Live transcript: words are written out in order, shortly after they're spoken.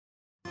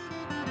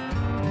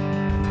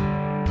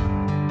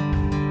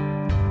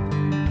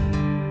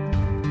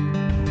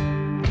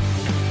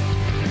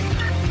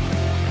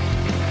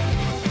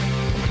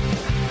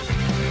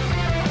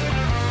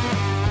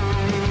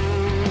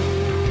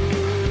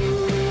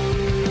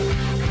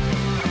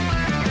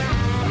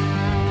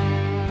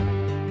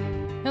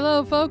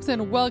folks,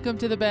 and welcome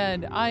to The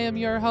Bend. I am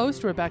your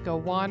host, Rebecca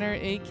Warner,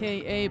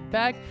 a.k.a.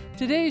 Beck.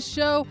 Today's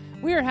show,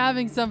 we are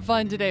having some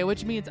fun today,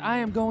 which means I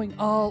am going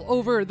all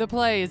over the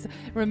place.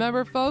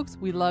 Remember, folks,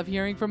 we love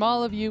hearing from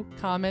all of you.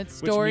 Comments,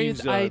 stories,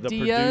 which means,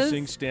 ideas. The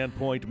producing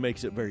standpoint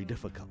makes it very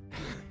difficult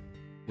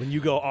when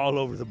you go all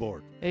over the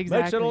board.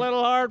 Exactly. Makes it a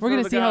little hard We're for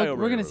gonna the see guy how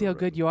over we're there. gonna see how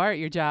good you are at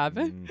your job.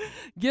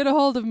 Get a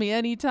hold of me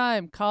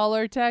anytime. Call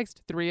or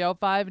text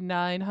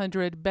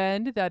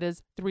 305-900-BEND. That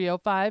is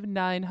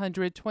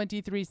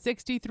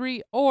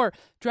 305-900-2363. Or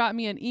drop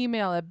me an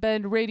email at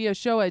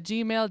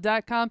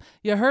bendradioshow@gmail.com.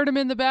 You heard him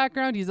in the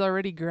background. He's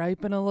already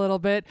griping a little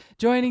bit.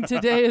 Joining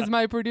today is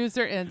my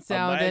producer and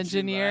sound Imagine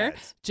engineer,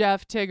 that.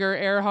 Jeff Tigger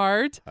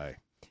Earhart. Hi.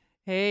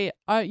 Hey,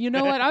 you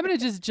know what? I'm going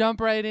to just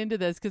jump right into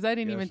this because I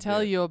didn't even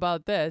tell you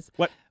about this.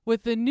 What?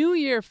 With the new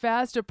year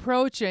fast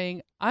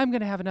approaching, I'm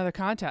going to have another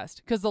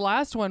contest because the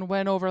last one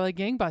went over like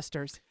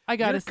gangbusters. I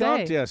got to say.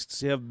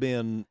 Contests have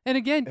been. And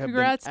again, have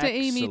congrats been to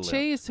Amy excellent.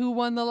 Chase, who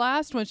won the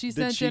last one.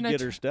 Did she get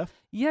her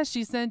stuff? Yes,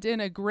 she sent in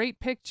a great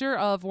picture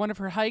of one of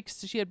her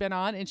hikes she had been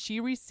on, and she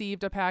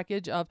received a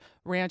package of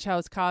Ranch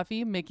House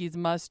coffee, Mickey's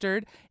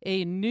mustard,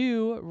 a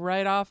new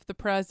right off the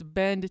press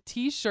Bend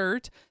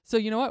t-shirt. So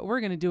you know what? We're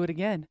going to do it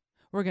again.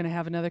 We're going to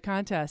have another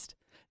contest.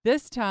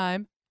 This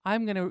time,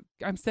 I'm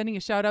sending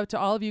a shout out to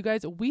all of you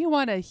guys. We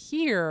want to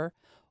hear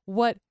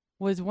what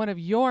was one of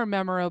your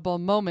memorable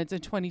moments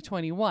in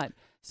 2021.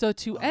 So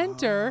to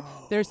enter,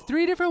 there's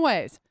 3 different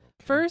ways.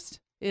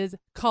 First is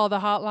call the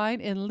hotline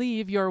and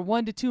leave your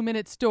 1 to 2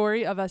 minute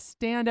story of a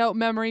standout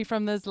memory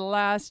from this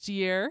last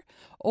year.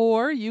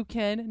 Or you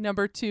can,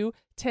 number 2,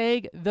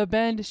 tag The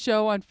Bend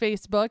Show on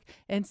Facebook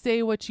and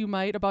say what you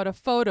might about a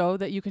photo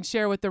that you can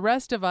share with the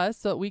rest of us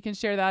so that we can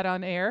share that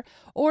on air.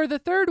 Or the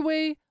third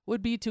way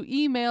would be to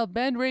email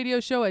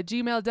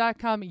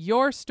bendradioshow@gmail.com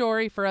your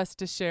story for us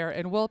to share,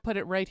 and we'll put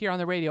it right here on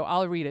the radio.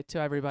 I'll read it to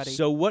everybody.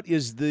 So what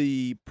is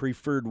the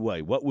preferred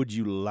way? What would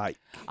you like?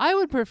 I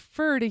would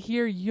prefer to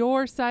hear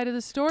your side of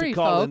the story,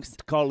 folks.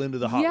 To call into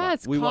the hotline.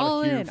 Yes, we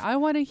call want to in. I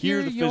want to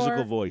hear the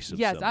physical voice of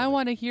Yes, somebody. I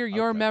want to hear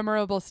your Okay.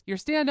 your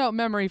standout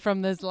memory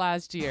from this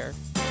last year.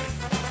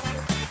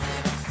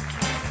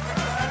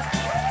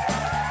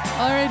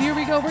 All right, here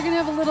we go. We're going to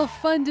have a little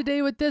fun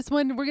today with this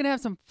one. We're going to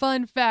have some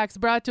fun facts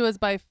brought to us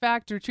by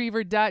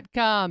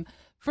factretriever.com.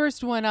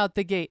 First one out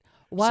the gate.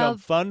 Some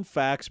fun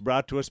facts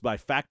brought to us by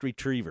Fact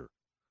Retriever.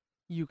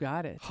 You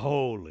got it.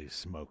 Holy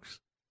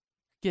smokes.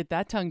 Get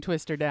that tongue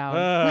twister down.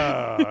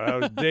 Oh, that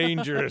was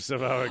dangerous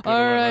of how it could All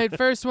have right,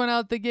 first one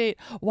out the gate.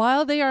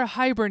 While they are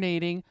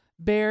hibernating,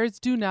 bears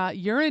do not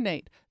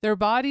urinate. Their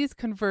bodies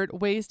convert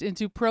waste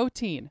into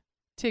protein.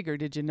 Tigger,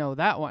 did you know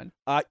that one?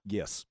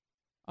 Yes.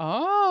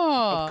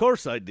 Oh. Of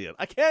course I did.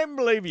 I can't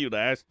believe you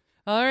asked.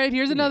 All right,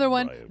 here's another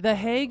one. Right. The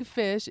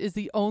hagfish is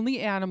the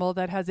only animal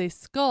that has a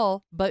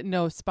skull but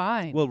no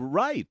spine. Well,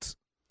 right.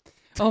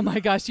 Oh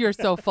my gosh, you're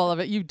so full of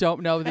it. You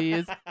don't know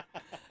these.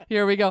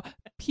 Here we go.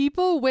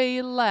 People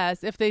weigh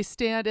less if they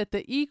stand at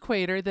the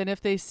equator than if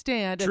they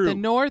stand at the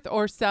north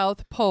or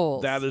south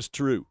poles. That is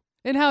true.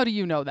 And how do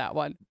you know that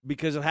one?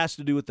 Because it has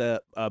to do with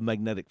the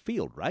magnetic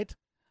field, right?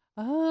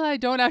 I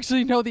don't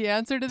actually know the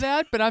answer to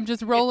that, but I'm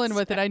just rolling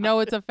with it. I know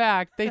it's a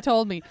fact. They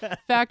told me.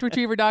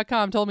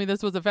 Factretriever.com told me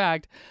this was a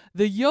fact.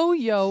 The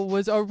yo-yo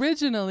was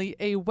originally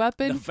a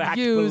weapon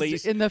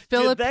used in the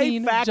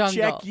Philippine jungle. Did they fact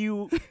check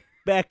you,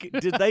 Beck?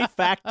 Did they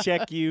fact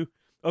check you?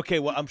 Okay,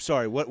 well, I'm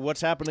sorry.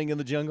 What's happening in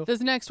the jungle? This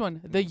next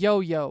one, the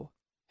yo-yo.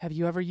 Have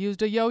you ever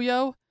used a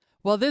yo-yo?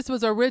 Well, this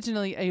was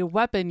originally a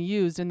weapon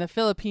used in the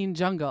Philippine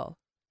jungle.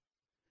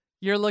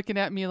 You're looking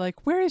at me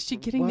like, where is she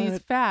getting these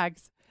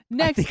facts?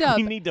 Next up,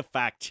 we need to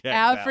fact check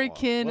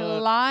African that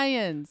one.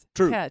 lions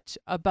catch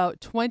about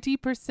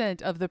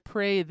 20% of the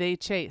prey they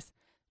chase.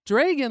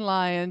 Dragon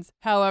lions,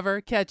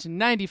 however, catch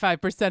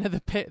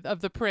 95%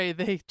 of the prey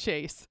they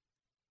chase.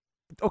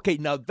 Okay,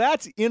 now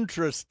that's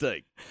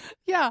interesting.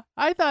 Yeah,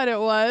 I thought it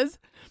was.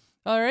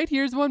 All right,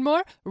 here's one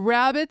more.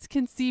 Rabbits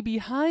can see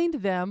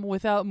behind them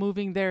without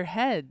moving their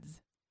heads.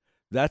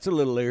 That's a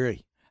little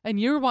eerie. And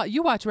you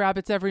watch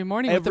rabbits every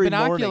morning with the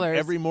binoculars.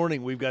 Every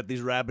morning we've got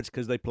these rabbits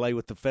because they play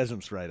with the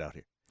pheasants right out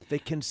here. They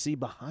can see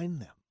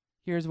behind them.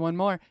 Here's one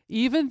more.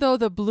 Even though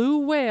the blue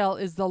whale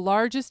is the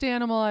largest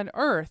animal on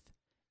Earth,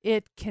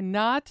 it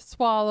cannot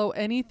swallow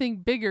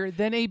anything bigger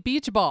than a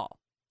beach ball.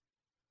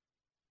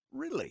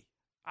 Really?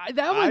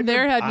 That one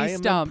had me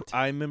stumped.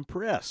 I'm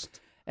impressed.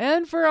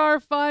 And for our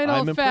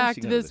final fact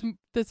impressing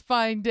this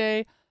fine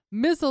day,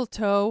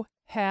 mistletoe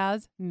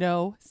has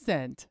no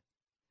scent.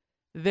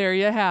 There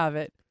you have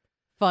it.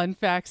 Fun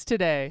facts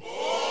today.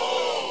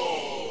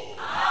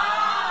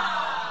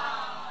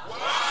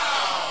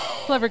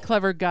 Wow.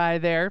 Clever guy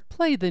there.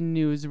 Play the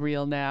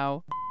newsreel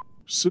now.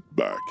 Sit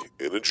back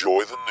and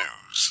enjoy the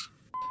news.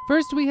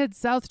 First, we head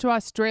south to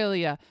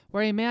Australia,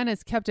 where a man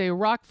has kept a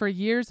rock for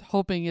years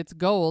hoping it's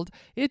gold.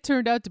 It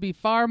turned out to be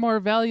far more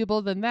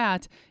valuable than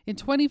that. In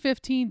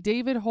 2015,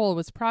 David Hole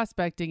was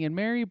prospecting in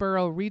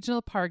Maryborough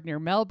Regional Park near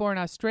Melbourne,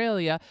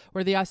 Australia,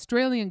 where the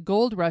Australian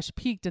gold rush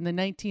peaked in the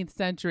 19th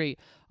century.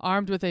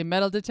 Armed with a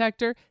metal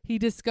detector, he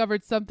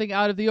discovered something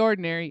out of the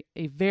ordinary,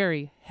 a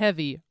very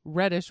heavy,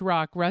 reddish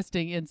rock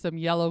resting in some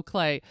yellow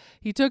clay.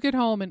 He took it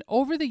home and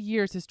over the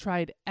years has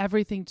tried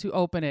everything to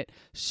open it,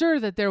 sure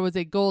that there was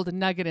a gold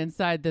nugget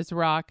inside this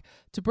rock.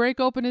 To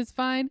break open his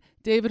find,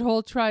 David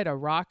Hole tried a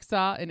rock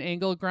saw, an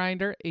angle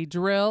grinder, a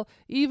drill,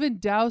 even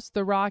doused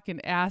the rock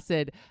in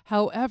acid.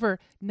 However,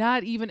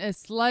 not even a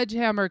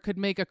sledgehammer could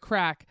make a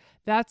crack.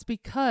 That's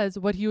because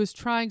what he was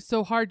trying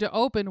so hard to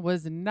open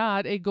was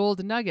not a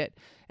gold nugget.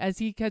 As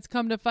he has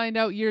come to find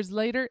out years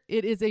later,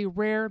 it is a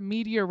rare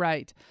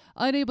meteorite.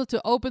 Unable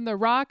to open the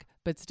rock,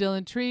 but still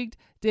intrigued,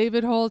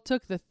 David Hole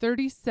took the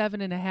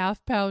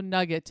 37.5-pound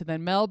nugget to the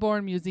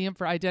Melbourne Museum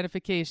for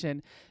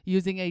identification.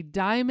 Using a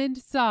diamond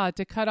saw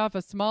to cut off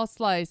a small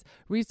slice,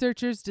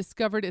 researchers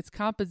discovered its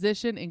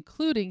composition,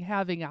 including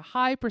having a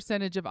high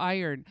percentage of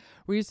iron.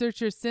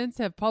 Researchers since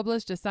have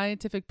published a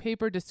scientific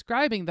paper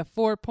describing the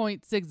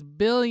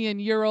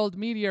 4.6-billion-year-old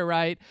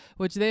meteorite,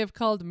 which they have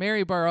called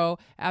Maryborough,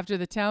 after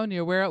the town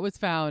near where it was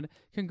found.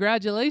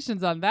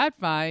 Congratulations on that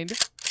find.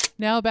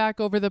 Now back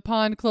over the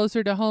pond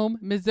closer to home,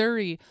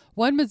 Missouri.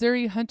 One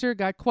Missouri hunter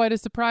got quite a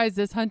surprise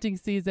this hunting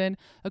season.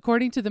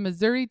 According to the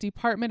Missouri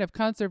Department of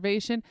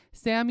Conservation,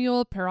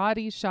 Samuel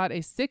Perotti shot a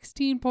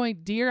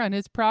 16-point deer on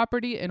his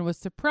property and was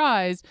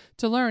surprised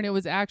to learn it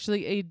was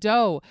actually a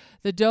doe.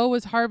 The doe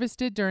was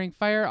harvested during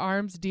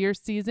firearms deer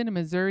season in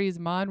Missouri's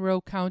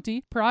Monroe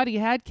County. Perotti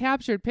had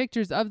captured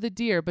pictures of the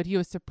deer, but he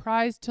was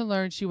surprised to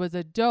learn she was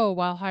a doe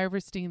while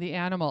harvesting the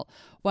animal.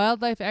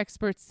 Wildlife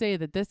experts say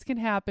that this can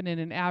happen in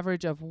an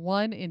average of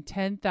 1 in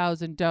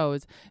 10,000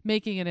 does,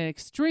 making it an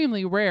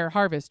extremely rare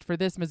harvest for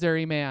this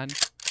Missouri man.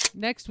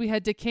 Next, we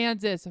head to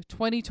Kansas.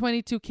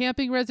 2022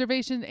 camping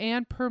reservations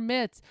and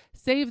permits.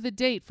 Save the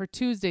date for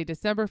Tuesday,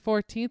 December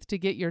 14th to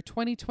get your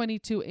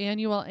 2022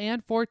 annual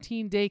and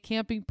 14-day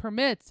camping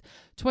permits.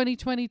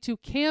 2022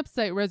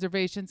 campsite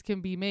reservations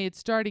can be made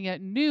starting at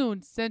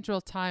noon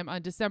Central Time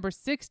on December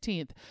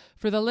 16th.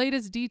 For the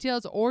latest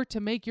details or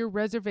to make your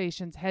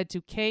reservations, head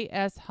to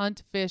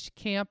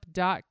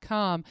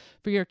kshuntfishcamp.com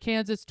for your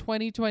Kansas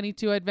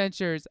 2022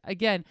 adventures.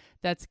 Again,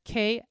 that's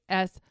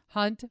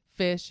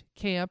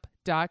kshuntfishcamp.com.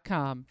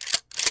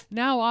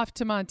 Now off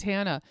to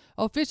Montana.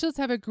 Officials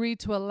have agreed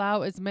to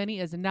allow as many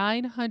as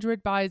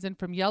 900 bison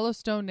from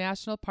Yellowstone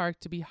National Park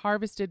to be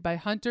harvested by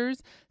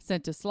hunters,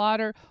 sent to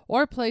slaughter,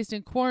 or placed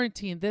in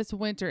quarantine this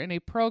winter in a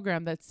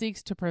program that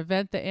seeks to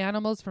prevent the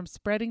animals from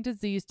spreading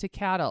disease to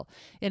cattle.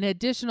 An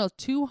additional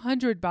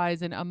 200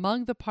 bison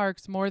among the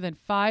park's more than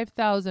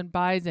 5,000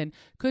 bison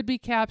could be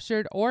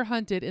captured or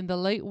hunted in the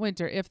late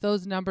winter if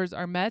those numbers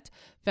are met.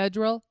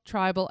 Federal,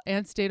 tribal,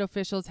 and state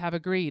officials have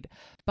agreed.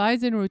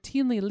 Bison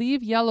routinely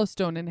leave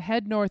Yellowstone and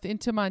head north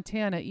into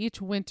Montana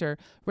each winter,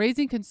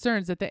 raising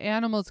concerns that the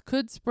animals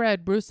could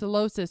spread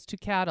brucellosis to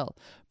cattle.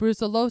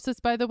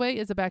 Brucellosis, by the way,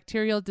 is a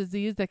bacterial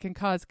disease that can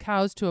cause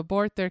cows to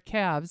abort their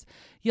calves.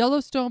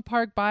 Yellowstone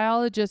Park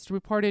biologists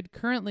reported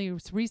currently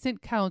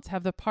recent counts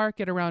have the park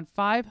at around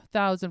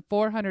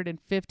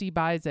 5,450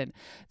 bison.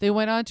 They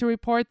went on to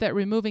report that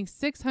removing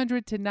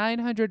 600 to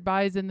 900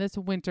 bison this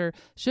winter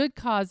should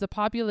cause the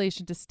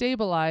population to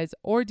stabilize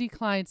or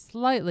decline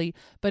slightly,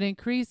 but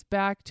increase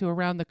back to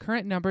around the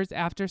current numbers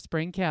after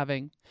spring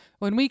calving.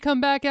 When we come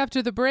back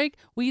after the break,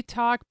 we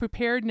talk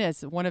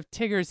preparedness, one of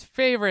Tigger's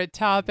favorite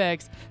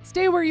topics.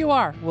 Stay where you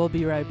are. We'll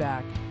be right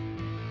back.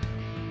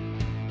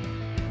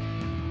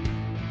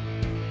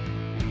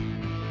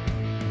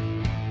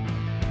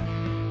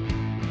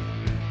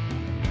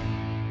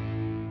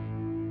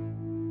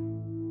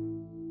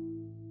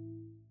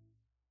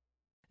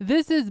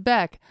 This is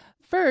Beck.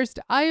 First,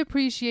 I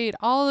appreciate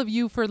all of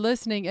you for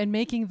listening and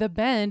making The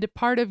Bend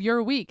part of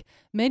your week.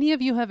 Many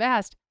of you have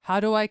asked, how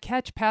do I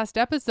catch past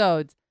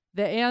episodes?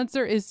 The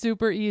answer is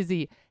super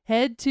easy.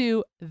 Head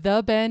to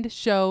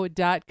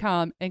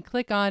thebendshow.com and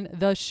click on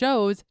the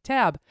Shows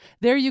tab.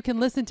 There you can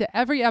listen to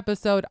every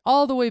episode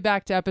all the way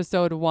back to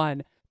episode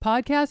 1.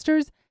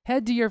 Podcasters,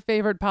 head to your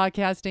favorite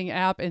podcasting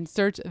app and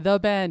search The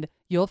Bend.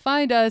 You'll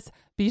find us.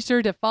 Be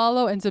sure to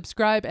follow and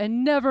subscribe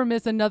and never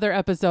miss another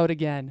episode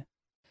again.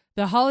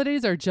 The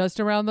holidays are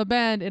just around the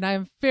bend, and I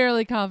am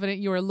fairly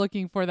confident you are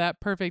looking for that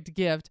perfect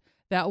gift,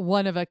 that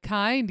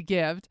one-of-a-kind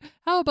gift.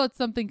 How about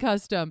something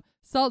custom?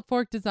 Salt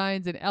Fork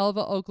Designs in Elva,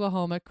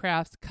 Oklahoma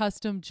crafts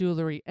custom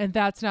jewelry, and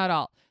that's not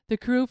all. The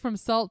crew from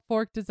Salt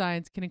Fork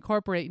Designs can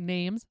incorporate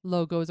names,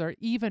 logos, or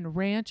even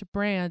ranch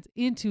brands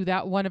into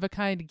that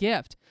one-of-a-kind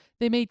gift.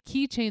 They made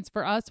keychains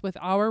for us with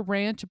our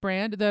ranch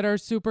brand that are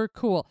super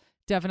cool.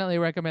 Definitely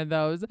recommend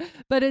those.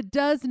 But it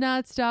does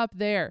not stop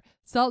there.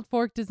 Salt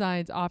Fork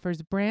Designs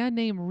offers brand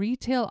name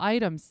retail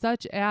items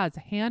such as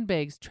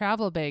handbags,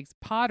 travel bags,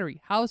 pottery,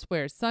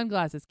 housewares,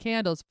 sunglasses,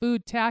 candles,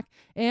 food, tack,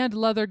 and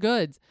leather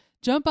goods.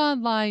 Jump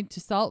online to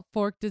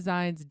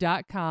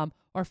saltforkdesigns.com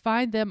or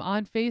find them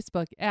on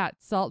Facebook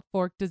at Salt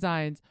Fork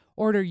Designs.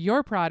 Order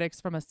your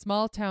products from a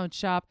small town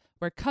shop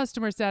where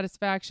customer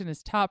satisfaction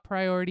is top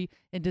priority,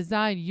 and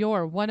design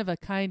your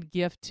one-of-a-kind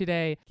gift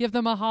today. Give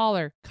them a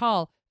holler.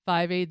 Call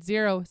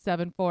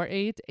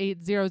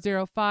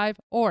 580-748-8005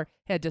 or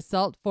head to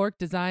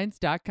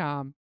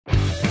saltforkdesigns.com.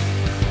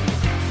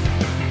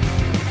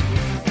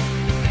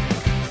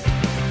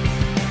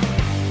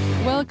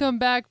 Welcome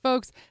back,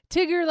 folks.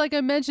 Tigger, like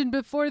I mentioned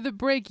before the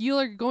break, you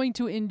are going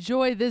to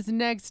enjoy this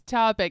next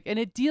topic, and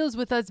it deals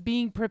with us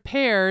being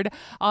prepared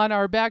on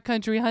our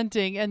backcountry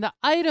hunting and the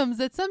items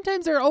that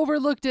sometimes are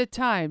overlooked at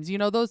times. You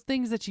know, those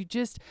things that you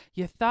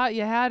thought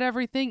you had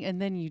everything,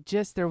 and then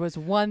there was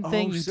one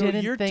thing you didn't think.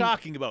 So you're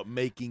talking about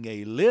making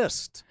a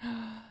list.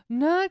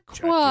 Not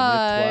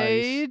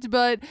quite,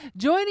 but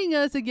joining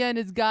us again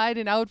is guide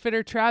and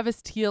outfitter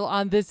Travis Teal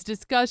on this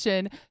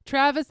discussion.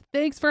 Travis,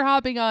 thanks for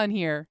hopping on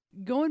here.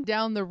 Going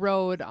down the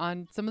road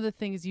on some of the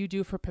things you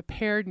do for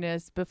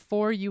preparedness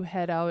before you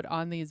head out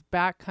on these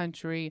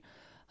backcountry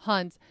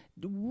hunts,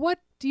 what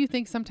do you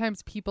think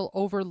sometimes people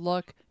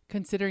overlook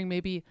considering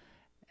maybe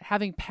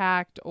having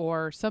packed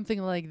or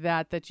something like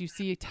that you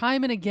see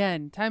time and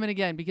again,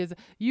 because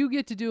you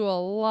get to do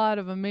a lot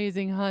of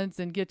amazing hunts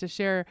and get to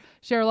share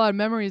a lot of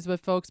memories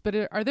with folks.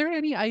 But are there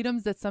any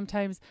items that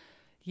sometimes,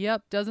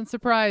 doesn't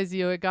surprise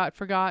you, it got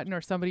forgotten or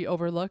somebody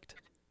overlooked?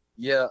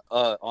 Yeah,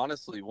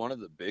 honestly, one of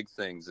the big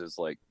things is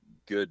like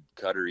good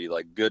cutlery,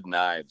 like good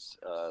knives.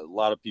 A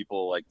lot of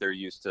people, like, they're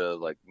used to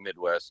like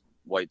Midwest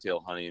whitetail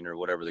hunting or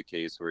whatever the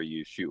case, where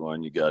you shoot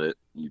one, you got it,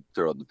 you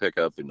throw it in the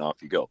pickup and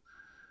off you go.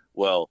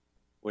 Well,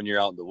 when you're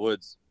out in the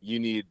woods, you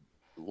need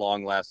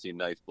long-lasting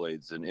knife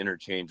blades, an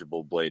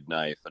interchangeable blade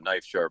knife, a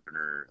knife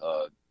sharpener,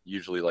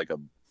 usually like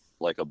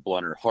a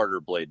blunter,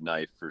 harder blade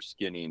knife for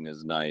skinning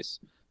is nice.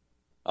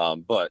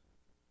 But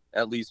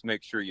at least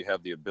make sure you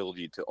have the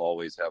ability to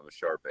always have a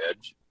sharp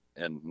edge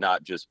and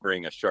not just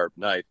bring a sharp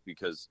knife,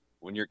 because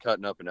when you're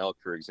cutting up an elk,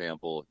 for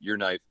example, your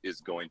knife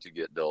is going to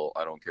get dull.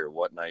 I don't care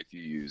what knife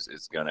you use,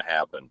 it's going to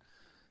happen.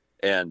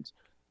 And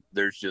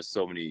there's just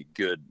so many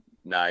good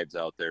knives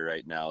out there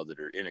right now that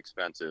are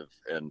inexpensive,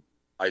 and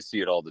I see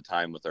it all the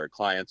time with our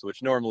clients,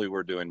 which normally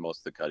we're doing most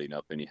of the cutting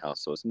up anyhow,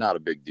 so it's not a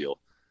big deal.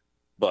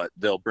 But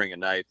they'll bring a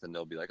knife and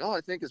they'll be like, oh,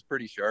 I think it's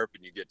pretty sharp,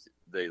 and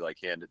they like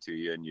hand it to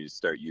you and you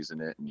start using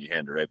it and you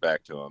hand it right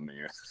back to them, and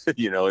you're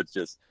it's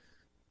just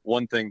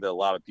one thing that a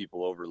lot of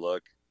people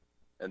overlook.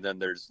 And then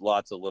there's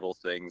lots of little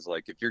things,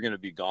 like if you're going to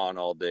be gone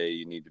all day,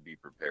 you need to be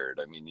prepared.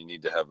 I mean, you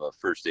need to have a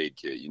first aid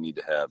kit, you need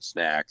to have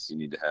snacks, you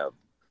need to have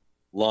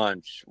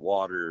lunch,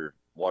 water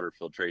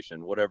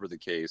filtration, whatever the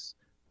case,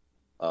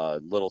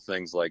 little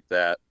things like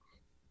that,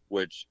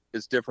 which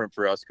is different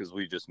for us because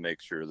we just make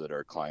sure that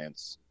our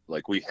clients,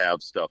 like, we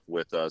have stuff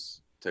with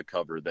us to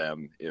cover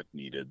them if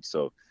needed.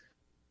 So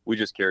we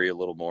just carry a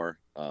little more.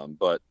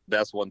 But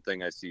that's one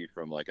thing I see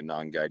from like a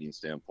non-guiding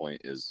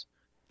standpoint is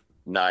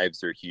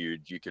knives are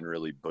huge. You can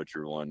really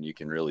butcher one. You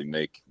can really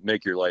make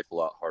your life a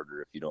lot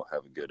harder if you don't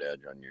have a good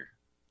edge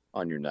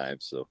on your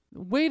knives. So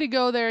way to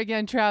go there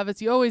again,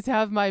 Travis. You always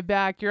have my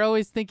back. You're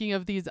always thinking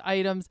of these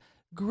items.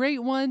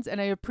 Great ones, and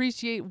I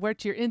appreciate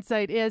what your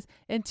insight is.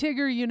 And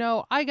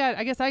Tigger, I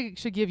guess I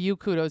should give you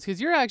kudos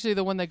because you're actually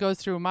the one that goes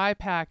through my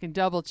pack and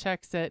double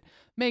checks it.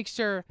 Make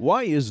sure.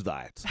 Why is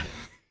that?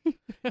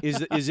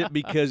 Is it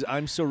because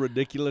I'm so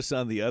ridiculous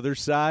on the other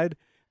side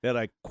that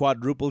I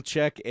quadruple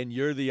check, and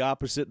you're the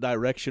opposite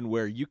direction,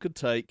 where you could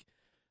take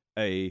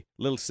a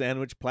little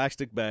sandwich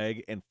plastic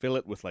bag and fill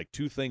it with like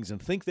two things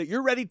and think that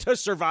you're ready to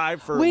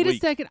survive for a week? Wait a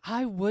second.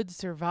 I would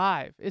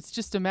survive. It's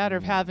just a matter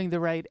of having the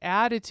right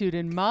attitude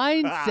and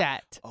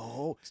mindset.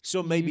 Oh,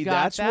 so maybe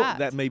that's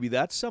maybe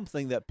that's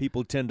something that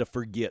people tend to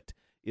forget,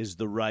 is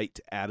the right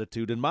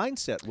attitude and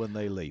mindset when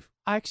they leave.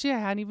 Actually, I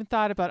hadn't even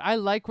thought about it. I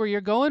like where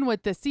you're going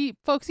with this. See,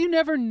 folks, you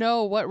never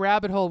know what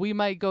rabbit hole we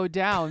might go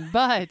down,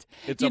 but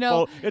it's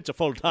a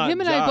full-time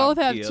him and job, I both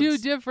have kids. two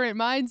different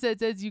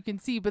mindsets, as you can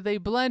see, but they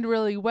blend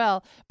really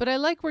well. But I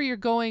like where you're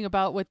going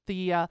about with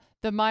the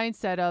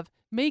mindset of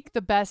make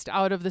the best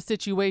out of the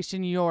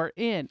situation you're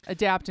in.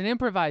 Adapt and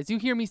improvise. You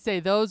hear me say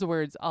those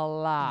words a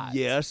lot.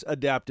 Yes,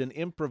 adapt and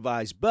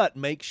improvise, but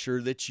make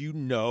sure that you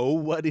know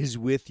what is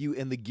with you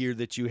and the gear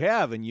that you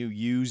have, and you've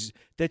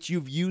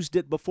used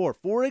it before.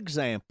 For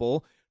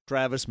example,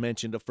 Travis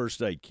mentioned a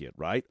first aid kit,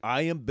 right?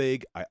 I am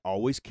big. I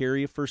always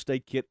carry a first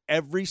aid kit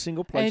every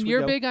single place and we you're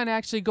go. big on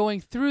actually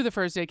going through the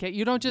first aid kit.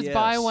 You don't just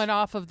buy one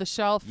off of the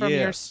shelf from your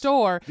Yes.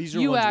 store. These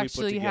are you ones we put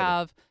actually together.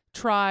 have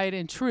tried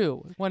and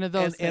true, one of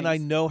those things. And I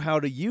know how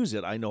to use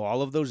it. I know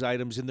all of those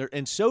items in there,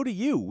 and so do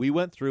you. We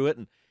went through it,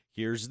 and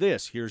here's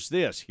this, here's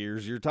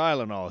your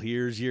Tylenol,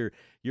 here's your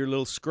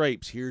little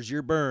scrapes, here's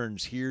your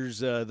burns, here's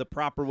the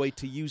proper way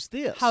to use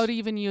this. How to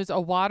even use a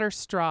water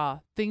straw,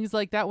 things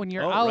like that when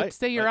you're out. Right,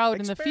 say you're out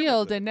in the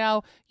field and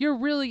now you're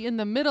really in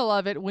the middle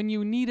of it when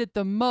you need it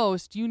the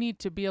most. You need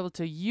to be able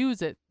to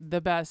use it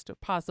the best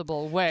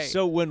possible way.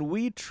 So when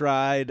we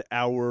tried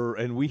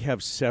and we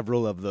have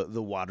several of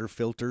the water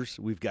filters,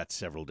 we've got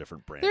several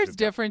different brands. There's We've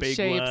got different big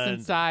shapes ones,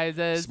 and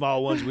sizes.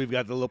 Small ones, we've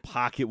got the little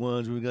pocket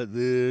ones, we've got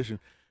this, and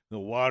the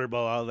water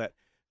bottle, all that.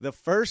 The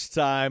first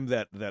time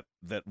that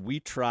we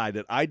tried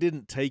it, I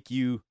didn't take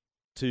you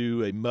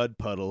to a mud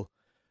puddle,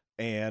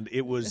 and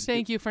it was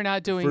Thank you for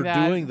not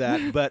doing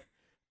that. But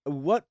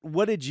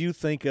what did you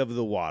think of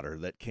the water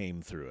that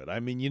came through it?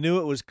 I mean, you knew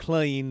it was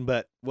clean,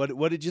 but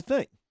what did you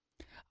think?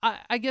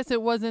 I guess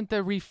it wasn't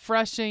the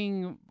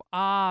refreshing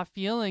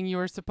feeling you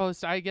were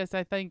supposed to.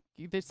 I think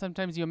that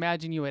sometimes you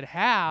imagine you would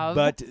have.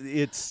 But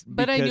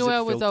I knew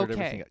I was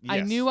okay. Yes. I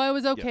knew I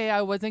was okay. Yes.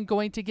 I wasn't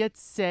going to get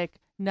sick.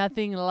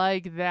 Nothing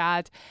like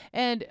that.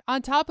 And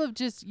on top of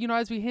just,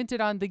 as we hinted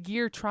on the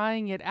gear,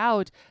 trying it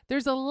out,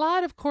 there's a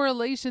lot of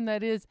correlation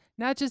that is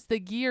not just the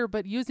gear,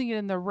 but using it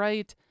in the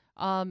right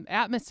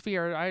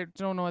atmosphere. I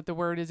don't know what the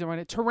word is.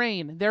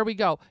 Terrain. There we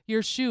go.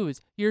 Your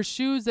shoes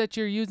that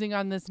you're using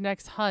on this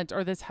next hunt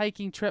or this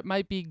hiking trip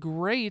might be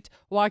great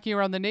walking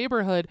around the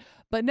neighborhood,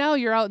 but now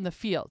you're out in the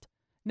field.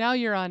 Now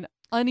you're on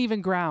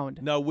uneven ground.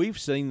 No, we've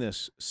seen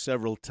this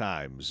several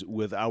times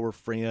with our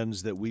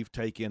friends that we've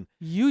taken.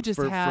 You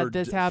just had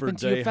this happen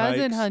to you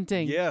pheasant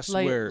hunting. Yes,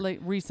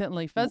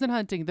 recently. Pheasant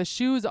hunting. The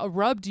shoes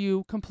rubbed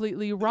you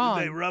completely wrong.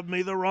 They rubbed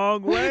me the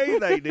wrong way.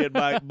 They did,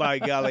 by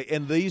golly.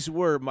 And these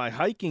were my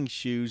hiking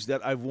shoes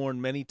that I've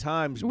worn many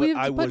times. We've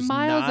but I put was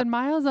miles not, and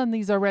miles on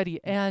these already,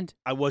 and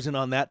I wasn't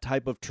on that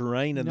type of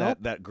terrain and Nope.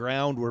 that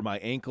ground where my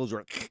ankles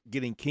were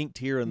getting kinked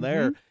here and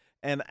there.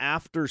 And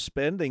after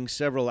spending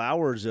several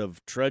hours of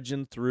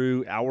trudging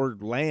through our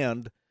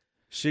land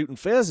shooting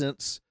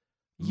pheasants,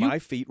 my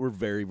feet were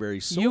very, very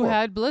sore. You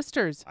had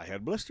blisters. I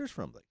had blisters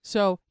from them.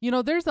 So,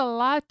 there's a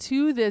lot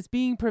to this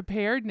being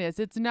preparedness.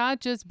 It's not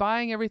just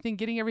buying everything,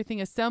 getting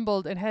everything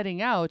assembled and heading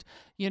out.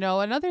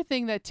 Another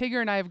thing that Tigger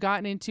and I have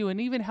gotten into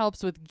and even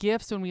helps with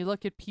gifts when we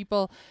look at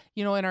people,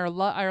 in our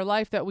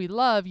life that we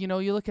love,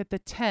 you look at the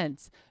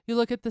tents, you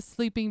look at the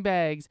sleeping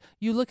bags,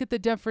 you look at the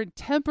different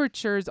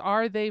temperatures.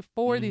 Are they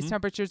for these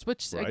temperatures?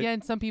 Which,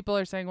 again, some people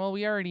are saying, well,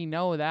 we already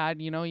know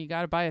that. You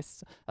got to buy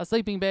a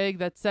sleeping bag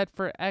that's set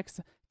for X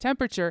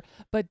temperature,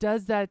 but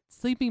does that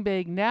sleeping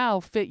bag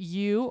now fit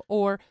you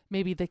or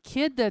maybe the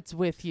kid that's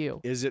with you?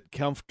 Is it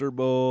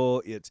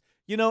comfortable? It's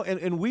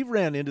and we've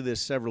ran into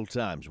this several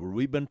times where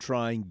we've been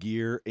trying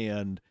gear,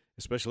 and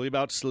especially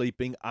about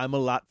sleeping, I'm a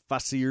lot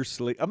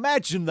fussier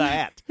Imagine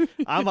that.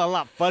 I'm a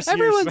lot fussier.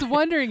 Everyone's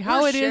wondering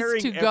how it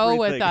is to go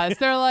with everything. us.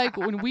 They're like,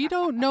 when we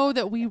don't know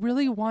that we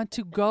really want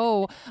to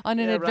go on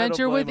an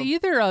adventure with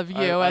either of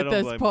you at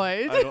this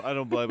point. I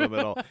don't blame them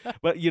at all.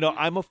 But,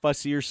 I'm a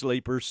fussier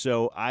sleeper,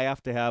 so I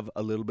have to have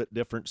a little bit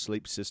different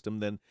sleep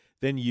system than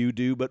you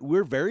do. But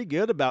we're very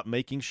good about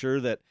making sure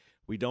that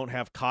we don't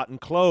have cotton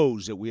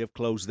clothes, that we have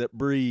clothes that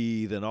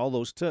breathe and all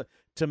those to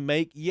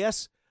make,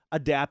 yes,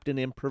 adapt and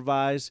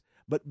improvise,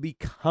 but be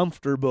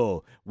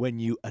comfortable when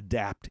you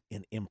adapt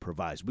and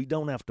improvise. We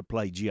don't have to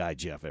play G.I.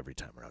 Jeff every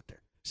time we're out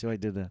there. So I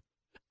did that.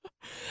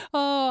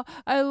 Oh,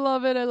 I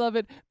love it. I love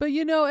it. But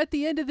at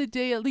the end of the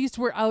day, at least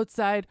we're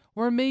outside,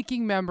 we're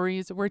making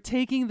memories, we're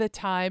taking the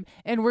time,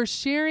 and we're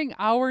sharing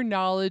our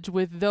knowledge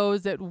with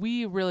those that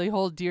we really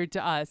hold dear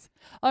to us.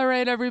 All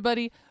right,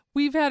 everybody.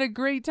 We've had a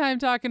great time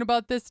talking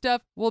about this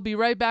stuff. We'll be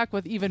right back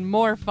with even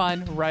more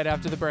fun right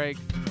after the break.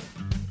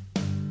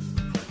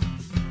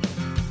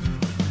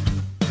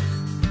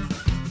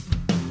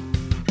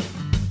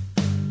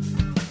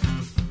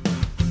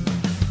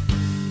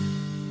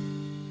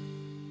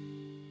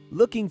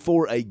 Looking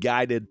for a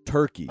guided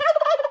turkey,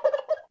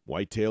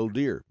 white-tailed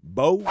deer,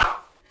 bow,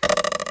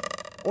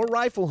 or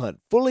rifle hunt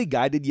fully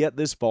guided yet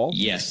this fall?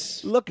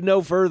 Yes. Look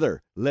no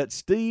further. Let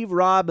Steve,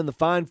 Rob, and the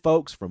fine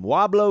folks from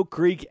Wablo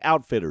Creek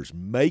Outfitters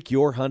make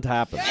your hunt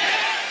happen.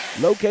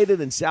 Yes! Located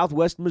in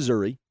southwest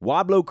Missouri,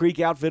 Wablo Creek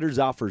Outfitters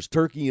offers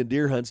turkey and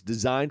deer hunts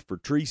designed for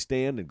tree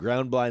stand and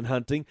ground blind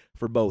hunting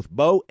for both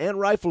bow and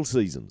rifle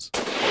seasons.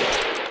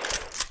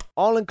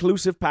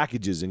 All-inclusive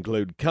packages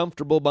include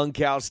comfortable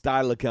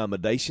bunkhouse-style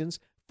accommodations,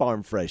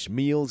 farm-fresh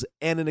meals,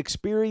 and an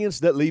experience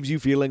that leaves you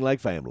feeling like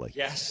family.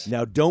 Yes.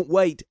 Now, don't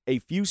wait. A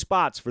few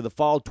spots for the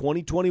fall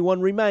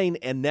 2021 remain,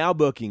 and now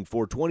booking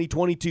for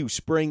 2022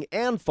 spring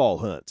and fall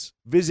hunts.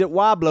 Visit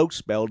Wablo,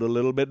 spelled a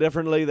little bit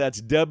differently.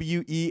 That's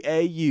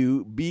WEAUBLEAU.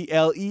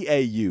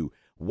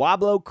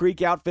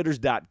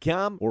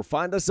 WablowCreekOutfitters.com or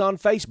find us on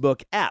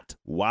Facebook at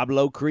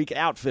Wablo Creek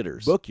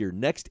Outfitters. Book your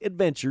next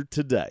adventure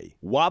today.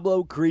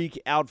 Wablo Creek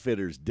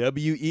Outfitters,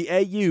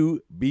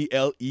 WEAUBLEAU.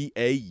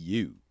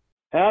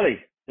 Howdy,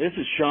 this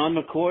is Sean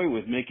McCoy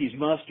with Mickey's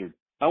Mustard.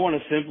 I want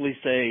to simply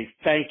say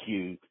thank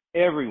you,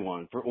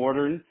 everyone, for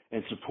ordering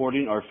and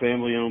supporting our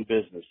family-owned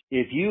business.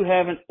 If you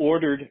haven't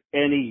ordered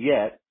any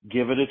yet,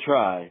 give it a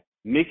try.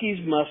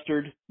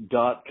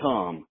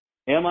 Mickey'sMustard.com.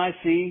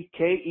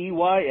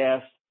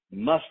 MICKEYS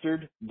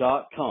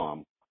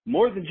mustard.com.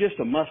 More than just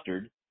a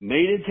mustard,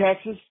 made in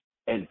Texas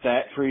and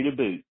fat-free to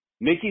boot.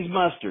 Mickey's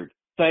Mustard.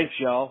 Thanks,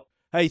 y'all.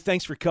 Hey,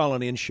 thanks for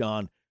calling in,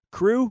 Sean.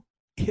 Crew,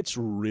 it's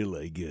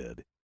really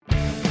good.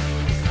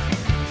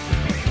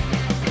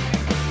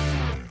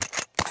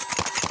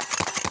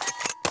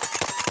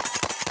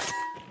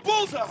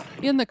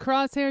 In the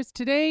crosshairs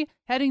today,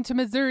 heading to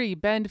Missouri,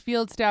 Bend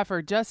field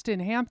staffer Justin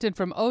Hampton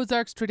from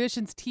Ozarks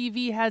Traditions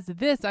TV has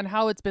this on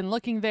how it's been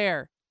looking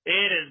there.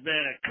 It has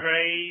been a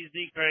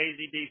crazy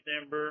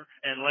December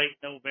and late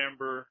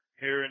November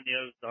here in the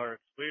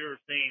Ozarks. We were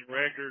seeing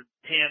record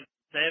temps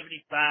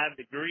 75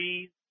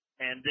 degrees,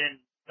 and then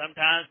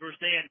sometimes we're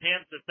seeing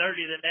temps of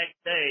 30 the next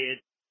day.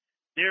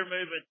 Deer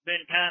movement's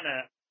been kind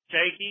of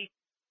shaky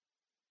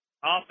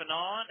off and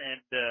on,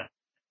 and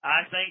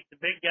I think the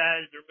big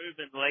guys are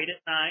moving late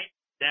at night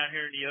down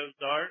here in the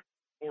Ozarks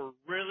or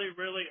really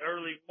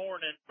early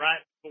morning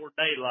right before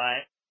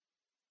daylight.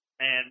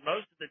 And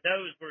most of the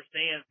does we're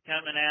seeing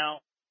coming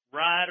out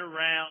right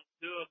around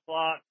 2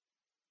 o'clock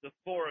to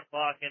 4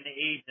 o'clock in the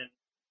evening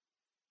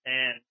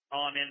and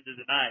on into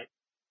the night.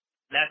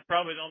 That's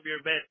probably going to be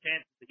our best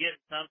chance to get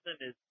something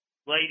is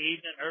late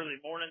evening,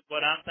 early morning is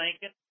what I'm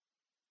thinking.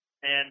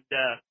 And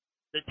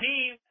the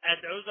team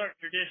at the Ozark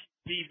Tradition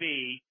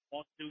TV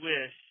wants to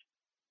wish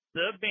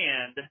the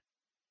Bend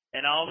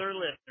and all their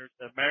listeners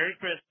a Merry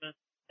Christmas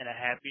and a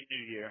Happy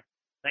New Year.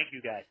 Thank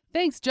you, guys.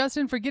 Thanks,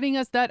 Justin, for getting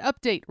us that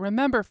update.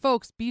 Remember,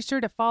 folks, be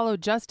sure to follow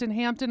Justin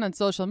Hampton on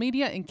social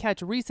media and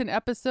catch recent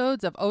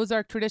episodes of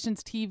Ozark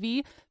Traditions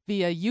TV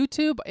via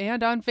YouTube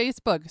and on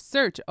Facebook.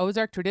 Search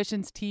Ozark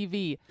Traditions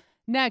TV.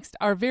 Next,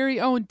 our very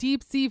own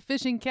deep sea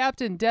fishing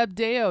captain, Deb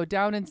Deo,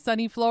 down in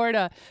sunny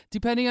Florida.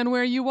 Depending on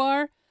where you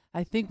are,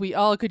 I think we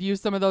all could use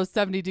some of those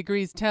 70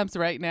 degrees temps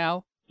right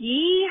now.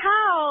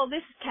 Yeehaw! This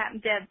is Captain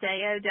Deb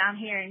Deo down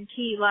here in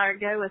Key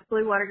Largo with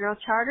Blue Water Girl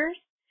Charters,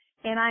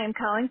 and I am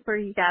calling for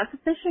you guys a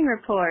fishing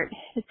report.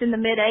 It's in the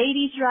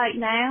mid-80s right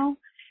now,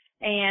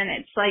 and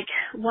it's like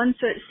 1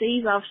 foot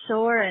seas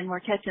offshore, and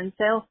we're catching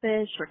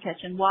sailfish, we're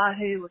catching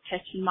wahoo, we're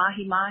catching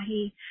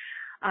mahi-mahi.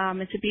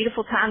 It's a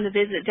beautiful time to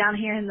visit down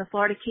here in the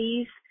Florida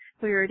Keys.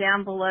 We were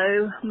down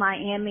below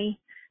Miami.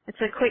 It's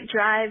a quick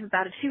drive,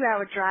 about a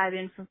 2-hour drive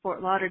in from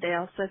Fort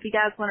Lauderdale. So if you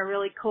guys want a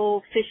really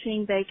cool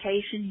fishing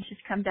vacation, you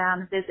just come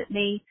down and visit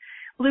me.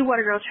 Blue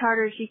Water Girl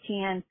Charters, you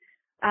can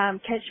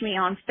catch me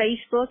on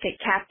Facebook at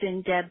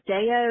Captain Deb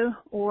Deo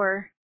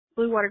or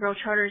Blue Water Girl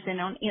Charters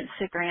and on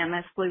Instagram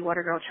as Blue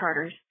Water Girl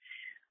Charters.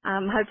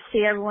 Hope to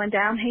see everyone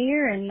down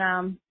here, and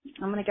I'm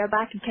going to go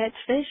back and catch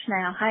fish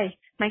now. Hey,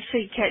 make sure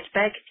you catch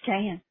back if you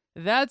can.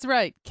 That's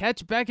right.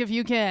 Catch back if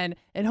you can.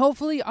 And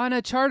hopefully on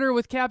a charter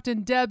with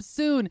Captain Deb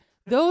soon.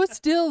 Though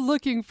still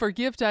looking for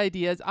gift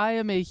ideas, I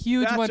am a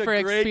huge one for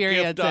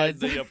experiences. That's a great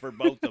gift idea for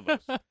both of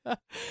us.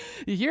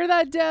 You hear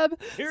that, Deb?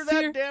 Hear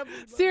that, Deb?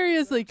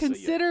 Seriously,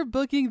 consider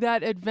booking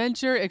that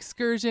adventure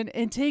excursion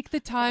and take the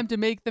time to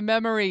make the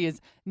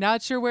memories.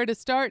 Not sure where to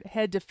start?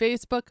 Head to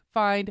Facebook,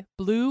 find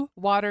Blue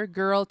Water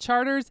Girl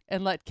Charters,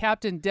 and let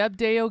Captain Deb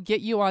Deo get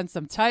you on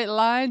some tight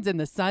lines in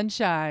the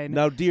sunshine.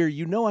 Now, dear,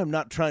 you know I'm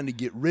not trying to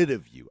get rid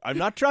of you. I'm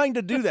not trying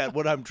to do that.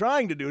 What I'm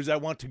trying to do is I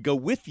want to go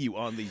with you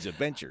on these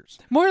adventures.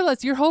 More or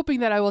less, you're hoping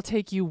that I will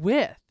take you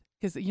with.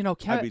 Because, you know,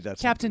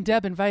 Captain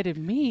Deb invited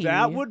me.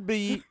 That would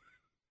be...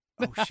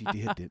 Oh, she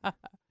did.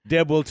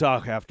 Deb, we'll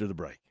talk after the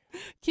break.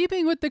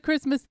 Keeping with the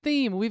Christmas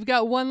theme, we've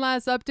got one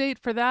last update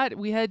for that.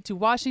 We head to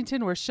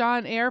Washington where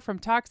Sean Air from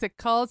Toxic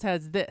Calls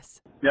has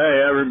this.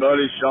 Hey,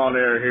 everybody. Sean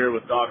Air here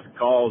with Toxic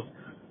Calls.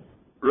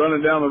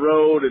 Running down the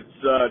road, it's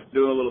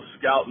doing a little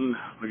scouting.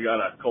 We got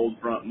a cold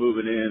front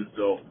moving in,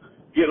 so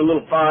getting a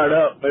little fired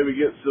up. Maybe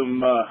get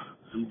some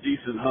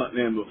decent hunting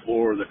in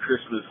before the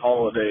Christmas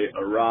holiday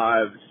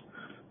arrives.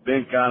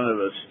 Been kind of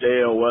a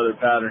stale weather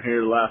pattern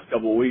here the last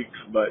couple of weeks,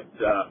 but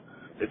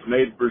it's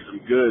made for some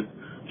good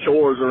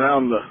chores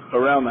around the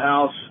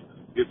house.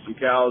 Get some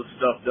cows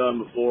stuff done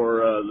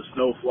before the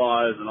snow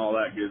flies and all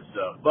that good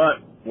stuff.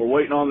 But we're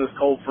waiting on this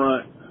cold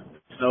front.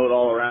 It snowed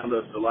all around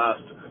us the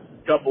last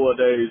couple of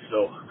days,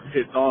 so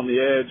it's on the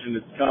edge and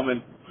it's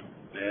coming.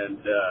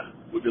 And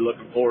we'll be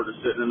looking forward to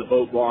sitting in the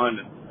boat blind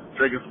and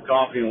drinking some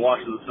coffee and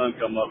watching the sun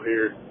come up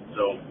here.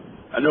 So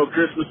I know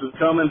Christmas is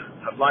coming.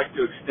 I'd like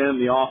to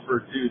extend the offer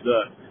to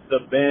the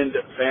Bend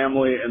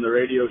family and the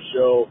radio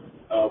show.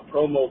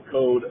 Promo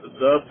code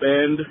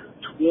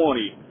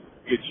TheBend20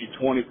 gets you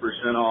 20%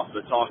 off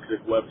the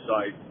Toxic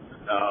website.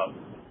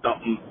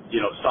 Something,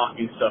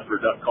 stocking stuffer,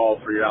 duck call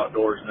for your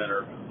outdoorsmen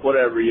or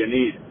whatever you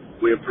need.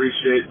 We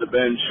appreciate the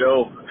Bend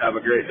show. Have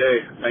a great day.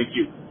 Thank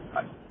you.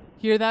 Bye.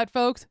 Hear that,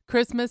 folks?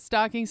 Christmas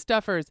stocking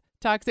stuffers.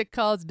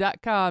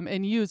 ToxicCalls.com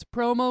and use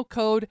promo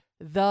code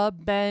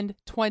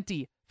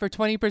TheBend20 for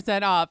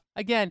 20% off.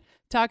 Again,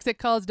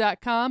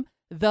 ToxicCalls.com,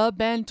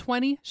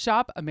 TheBend20,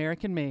 shop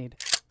American made.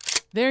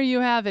 There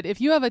you have it.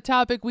 If you have a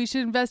topic we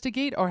should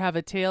investigate or have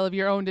a tale of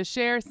your own to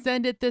share,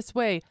 send it this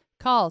way.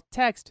 Call,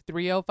 text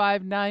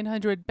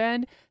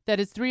 305-900-BEND. That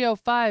is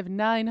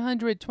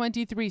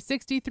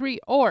 305-900-2363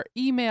 or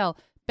email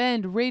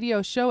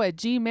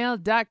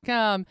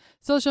thebendradioshow@gmail.com.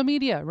 Social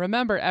media,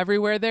 remember,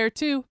 everywhere there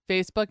too.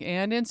 Facebook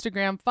and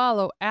Instagram,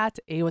 follow at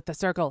A with the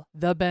Circle,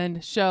 The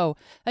Bend Show.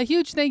 A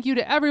huge thank you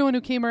to everyone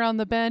who came around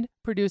the bend.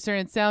 Producer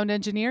and sound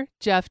engineer,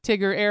 Jeff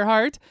Tigger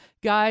Earhart.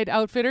 Guide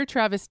outfitter,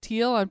 Travis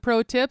Teal on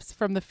pro tips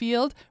from the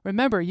field.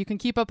 Remember, you can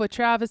keep up with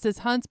Travis's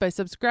hunts by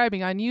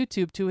subscribing on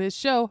YouTube to his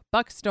show,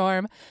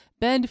 Buckstorm.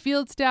 Bend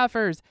field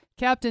staffers,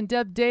 Captain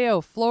Deb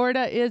Deo,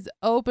 Florida is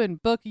open.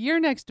 Book your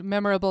next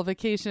memorable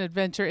vacation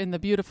adventure in the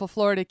beautiful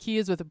Florida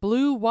Keys with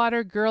Blue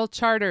Water Girl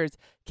Charters.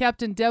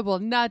 Captain Deb will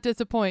not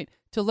disappoint.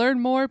 To learn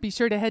more, be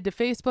sure to head to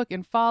Facebook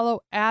and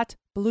follow at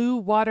Blue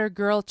Water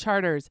Girl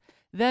Charters.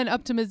 Then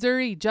up to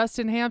Missouri,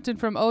 Justin Hampton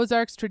from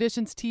Ozarks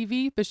Traditions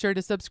TV. Be sure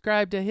to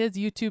subscribe to his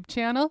YouTube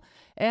channel.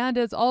 And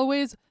as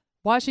always,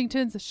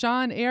 Washington's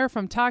Sean Air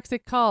from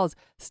Toxic Calls.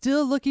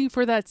 Still looking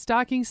for that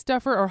stocking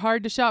stuffer or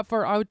hard to shop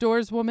for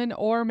outdoors woman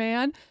or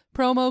man?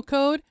 Promo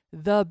code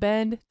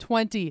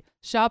THEBEND20.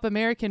 Shop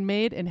American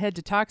made and head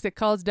to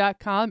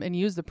toxiccalls.com and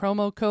use the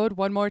promo code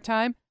one more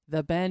time,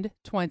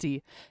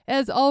 THEBEND20.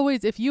 As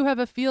always, if you have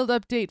a field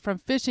update from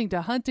fishing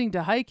to hunting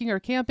to hiking or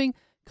camping,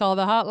 call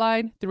the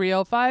hotline,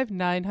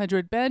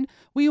 305-900-BEND.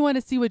 We want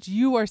to see what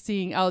you are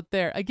seeing out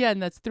there. Again,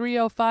 that's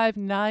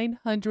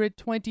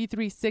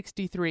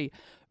 305-900-2363.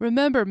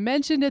 Remember,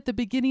 mentioned at the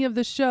beginning of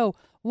the show,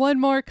 one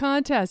more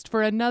contest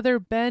for another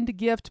Bend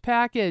gift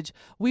package.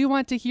 We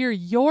want to hear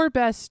your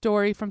best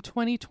story from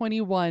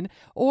 2021,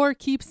 or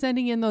keep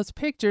sending in those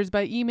pictures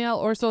by email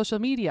or social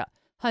media.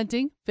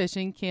 Hunting,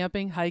 fishing,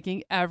 camping,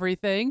 hiking,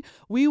 everything.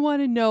 We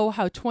want to know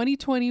how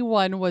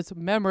 2021 was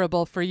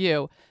memorable for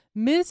you.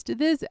 Missed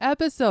this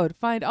episode?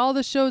 Find all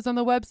the shows on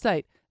the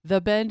website,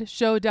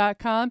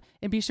 thebendshow.com,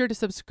 and be sure to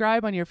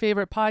subscribe on your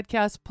favorite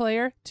podcast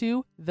player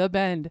to The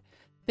Bend.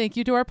 Thank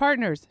you to our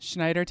partners,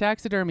 Schneider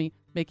Taxidermy,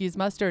 Mickey's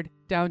Mustard,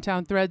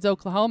 Downtown Threads,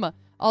 Oklahoma,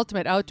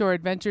 Ultimate Outdoor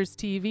Adventures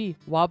TV,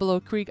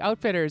 Wabalo Creek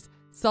Outfitters,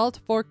 Salt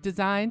Fork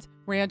Designs,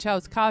 Ranch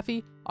House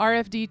Coffee,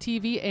 RFD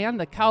TV, and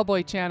the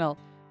Cowboy Channel.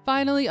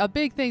 Finally, a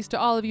big thanks to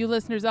all of you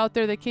listeners out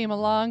there that came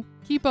along.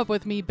 Keep up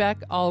with me, Beck,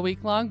 all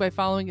week long by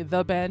following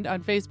The Bend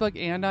on Facebook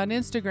and on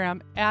Instagram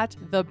at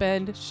The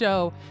Bend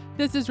Show.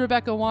 This is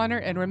Rebecca Warner,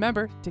 and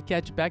remember to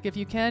catch Beck if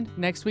you can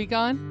next week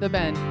on The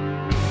Bend.